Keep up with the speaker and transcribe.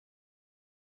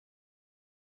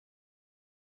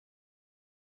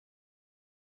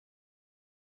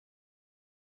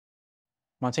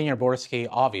Monsignor Borski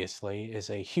obviously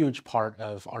is a huge part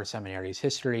of our seminary's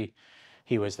history.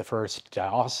 He was the first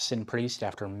diocesan priest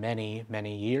after many,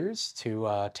 many years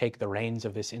to take the reins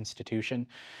of this institution,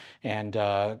 and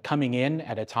coming in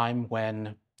at a time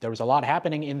when there was a lot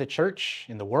happening in the church,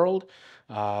 in the world.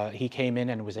 He came in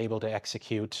and was able to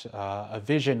execute a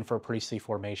vision for priestly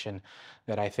formation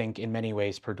that I think in many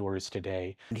ways perdures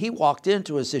today. He walked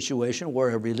into a situation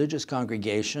where a religious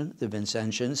congregation, the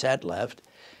Vincentians, had left,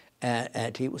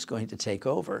 and he was going to take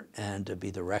over and to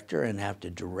be the rector and have to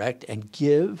direct and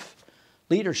give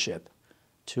leadership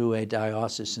to a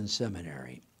diocesan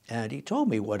seminary. And he told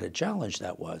me what a challenge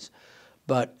that was.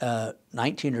 But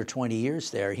 19 or 20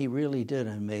 years there, he really did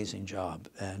an amazing job.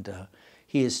 And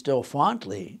he is still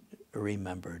fondly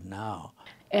remembered now.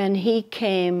 And he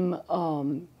came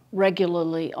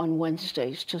regularly on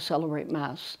Wednesdays to celebrate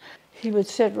Mass. He would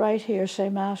sit right here, say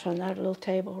Mass on that little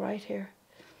table right here.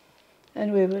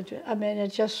 And we would, I mean, it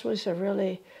just was a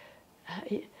really,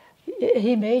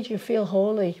 he made you feel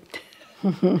holy.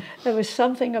 There was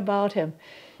something about him.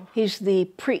 He's the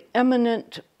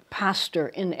preeminent pastor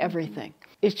in everything.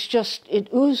 It's just, it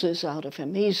oozes out of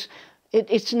him.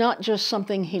 It's not just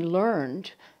something he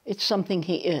learned, it's something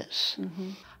he is.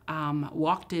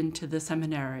 Walked into the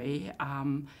seminary,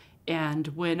 and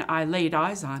when I laid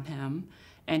eyes on him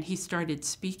and he started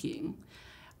speaking,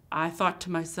 I thought to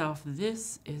myself,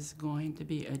 this is going to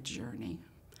be a journey.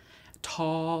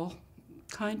 Tall,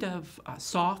 kind of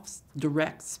soft,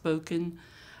 direct-spoken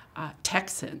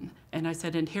Texan. And I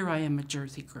said, and here I am, a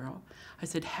Jersey girl. I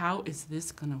said, how is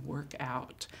this going to work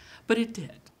out? But it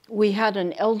did. We had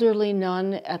an elderly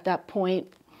nun at that point,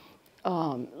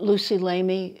 Lucy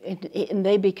Lamy, and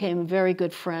they became very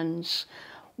good friends.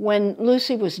 When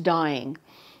Lucy was dying,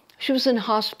 she was in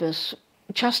hospice.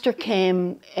 Chester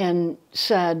came and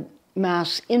said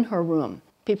Mass in her room.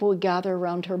 People would gather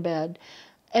around her bed.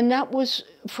 And that was,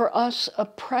 for us, a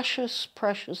precious,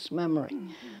 precious memory.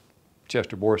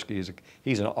 Chester Borski,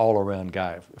 he's an all-around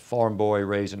guy, a farm boy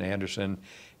raised in Anderson,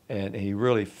 and he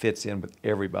really fits in with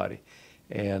everybody.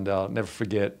 And I'll never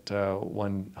forget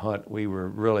one hunt, we were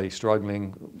really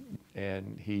struggling,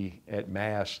 and he, at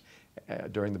Mass,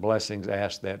 during the blessings,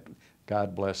 asked that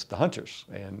God bless the hunters,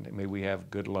 and may we have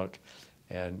good luck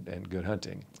and good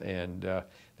hunting. And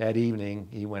that evening,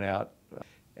 he went out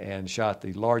and shot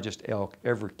the largest elk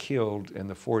ever killed in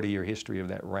the 40-year history of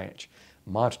that ranch.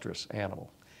 Monstrous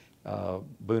animal.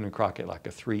 Boone and Crockett, like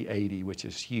a 380, which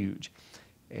is huge.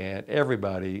 And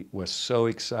everybody was so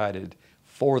excited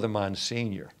for the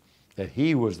Monsignor that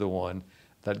he was the one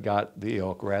that got the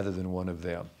elk rather than one of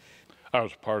them. I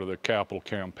was part of the capital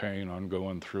campaign on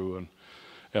going through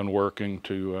and working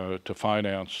to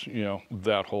finance, you know,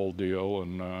 that whole deal.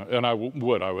 And I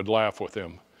would laugh with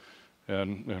him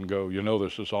and go, you know,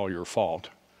 this is all your fault.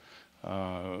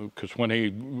 Because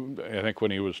I think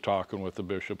when he was talking with the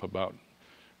bishop about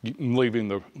leaving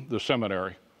the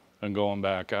seminary and going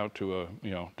back out to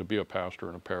to be a pastor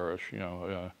in a parish,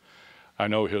 I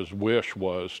know his wish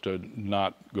was to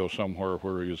not go somewhere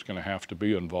where he was going to have to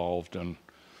be involved in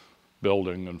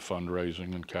building and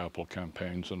fundraising and capital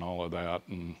campaigns and all of that.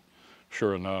 And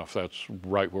sure enough, that's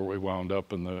right where we wound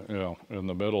up in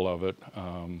the middle of it.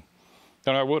 And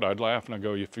I'd laugh and I'd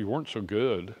go, if you weren't so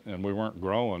good and we weren't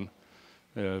growing,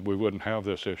 we wouldn't have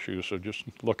this issue, so just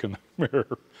look in the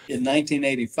mirror. In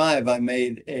 1985, I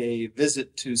made a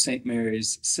visit to St.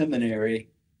 Mary's Seminary,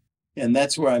 and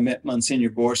that's where I met Monsignor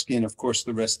Borski and, of course,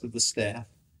 the rest of the staff.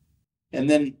 And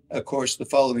then, of course, the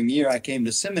following year, I came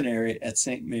to seminary at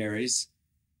St. Mary's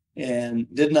and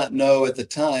did not know at the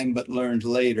time, but learned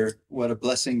later, what a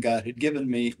blessing God had given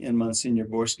me in Monsignor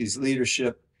Borski's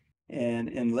leadership. And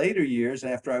in later years,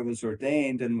 after I was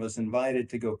ordained and was invited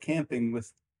to go camping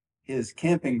with his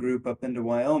camping group up into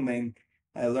Wyoming,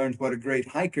 I learned what a great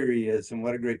hiker he is and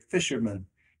what a great fisherman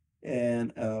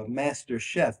and a master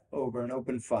chef over an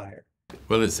open fire.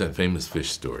 Well, it's that famous fish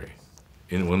story.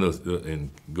 In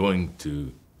going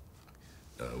to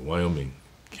Wyoming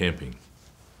camping,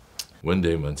 one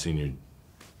day Monsignor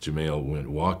Jamail went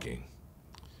walking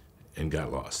and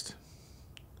got lost,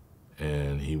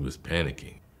 and he was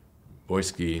panicking.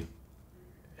 Borski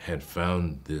had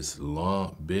found this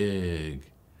long, big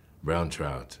brown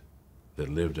trout that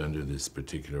lived under this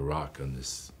particular rock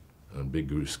on Big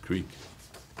Goose Creek.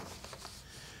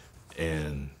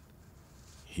 And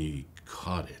he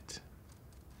caught it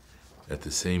at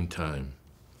the same time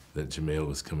that Jamail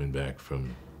was coming back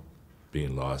from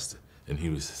being lost, and he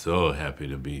was so happy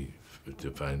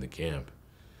to find the camp.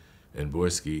 And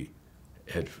Borski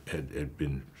had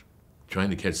been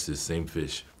trying to catch this same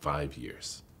fish 5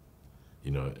 years,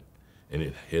 and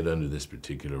it hid under this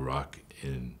particular rock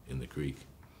in the creek.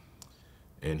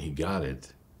 and he got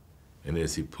it. And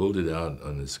as he pulled it out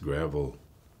on this gravel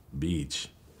beach,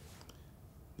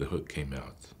 the hook came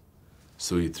out.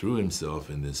 So he threw himself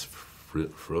in this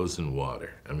frozen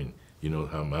water. I mean, you know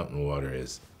how mountain water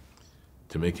is,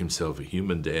 to make himself a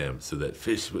human dam so that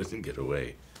fish wouldn't get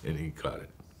away, and he caught it.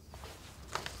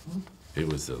 It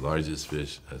was the largest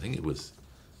fish. I think it was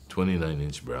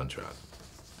 29-inch brown trout.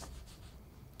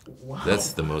 Wow.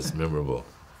 That's the most memorable.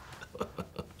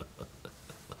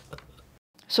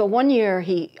 So one year,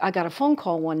 I got a phone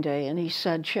call one day, and he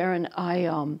said, Sharon,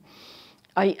 I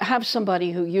have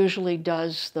somebody who usually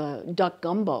does the duck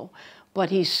gumbo, but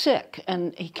he's sick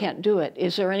and he can't do it.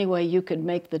 Is there any way you could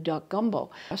make the duck gumbo?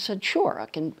 I said, sure, I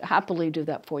can happily do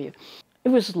that for you. It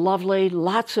was lovely,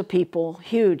 lots of people,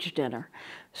 huge dinner.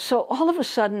 So all of a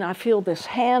sudden, I feel this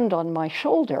hand on my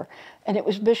shoulder, and it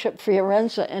was Bishop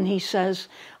Fiorenza, and he says,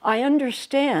 I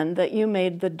understand that you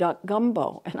made the duck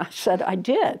gumbo. And I said, I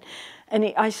did.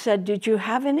 And I said, did you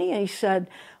have any? And he said,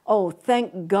 oh,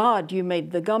 thank God you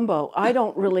made the gumbo. I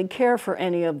don't really care for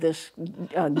any of this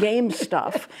game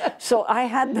stuff. So I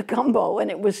had the gumbo, and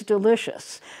it was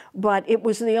delicious. But it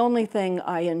was the only thing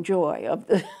I enjoy.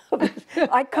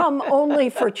 I come only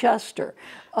for Chester.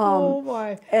 Oh,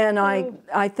 my. And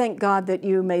I thank God that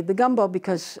you made the gumbo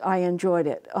because I enjoyed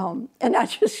it. And I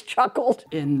just chuckled.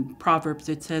 In Proverbs,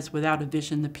 it says, without a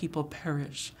vision, the people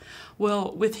perish.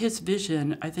 Well, with his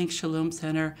vision, I think Shalom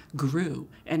Center grew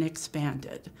and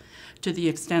expanded to the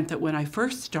extent that when I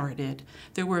first started,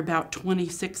 there were about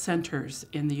 26 centers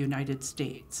in the United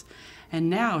States. And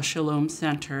now Shalom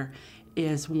Center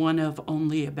is one of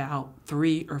only about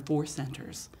 3 or 4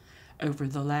 centers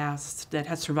that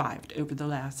has survived over the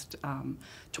last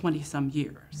 20-some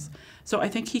years. So I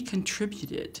think he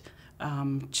contributed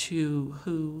to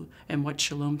who and what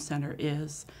Shalom Center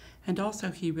is. And also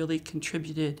he really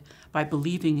contributed by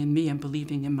believing in me and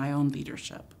believing in my own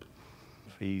leadership.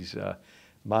 He's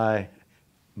my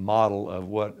model of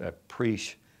what a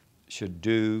priest should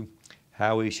do,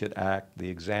 how he should act, the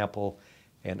example,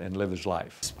 and live his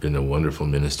life. He's been a wonderful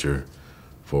minister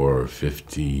for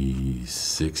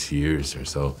 56 years or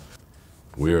so.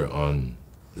 We're on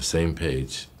the same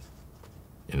page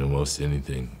in almost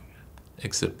anything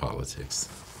except politics.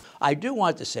 I do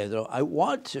want to say, though, I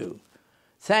want to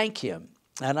thank him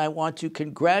and I want to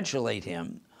congratulate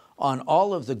him on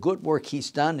all of the good work he's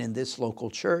done in this local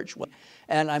church.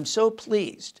 And I'm so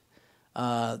pleased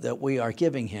that we are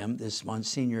giving him this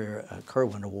Msgr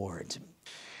Kirwin Award.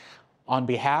 On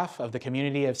behalf of the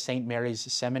community of St. Mary's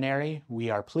Seminary, we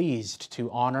are pleased to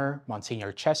honor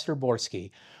Msgr Chester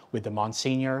Borski with the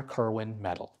Msgr Kirwin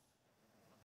Medal.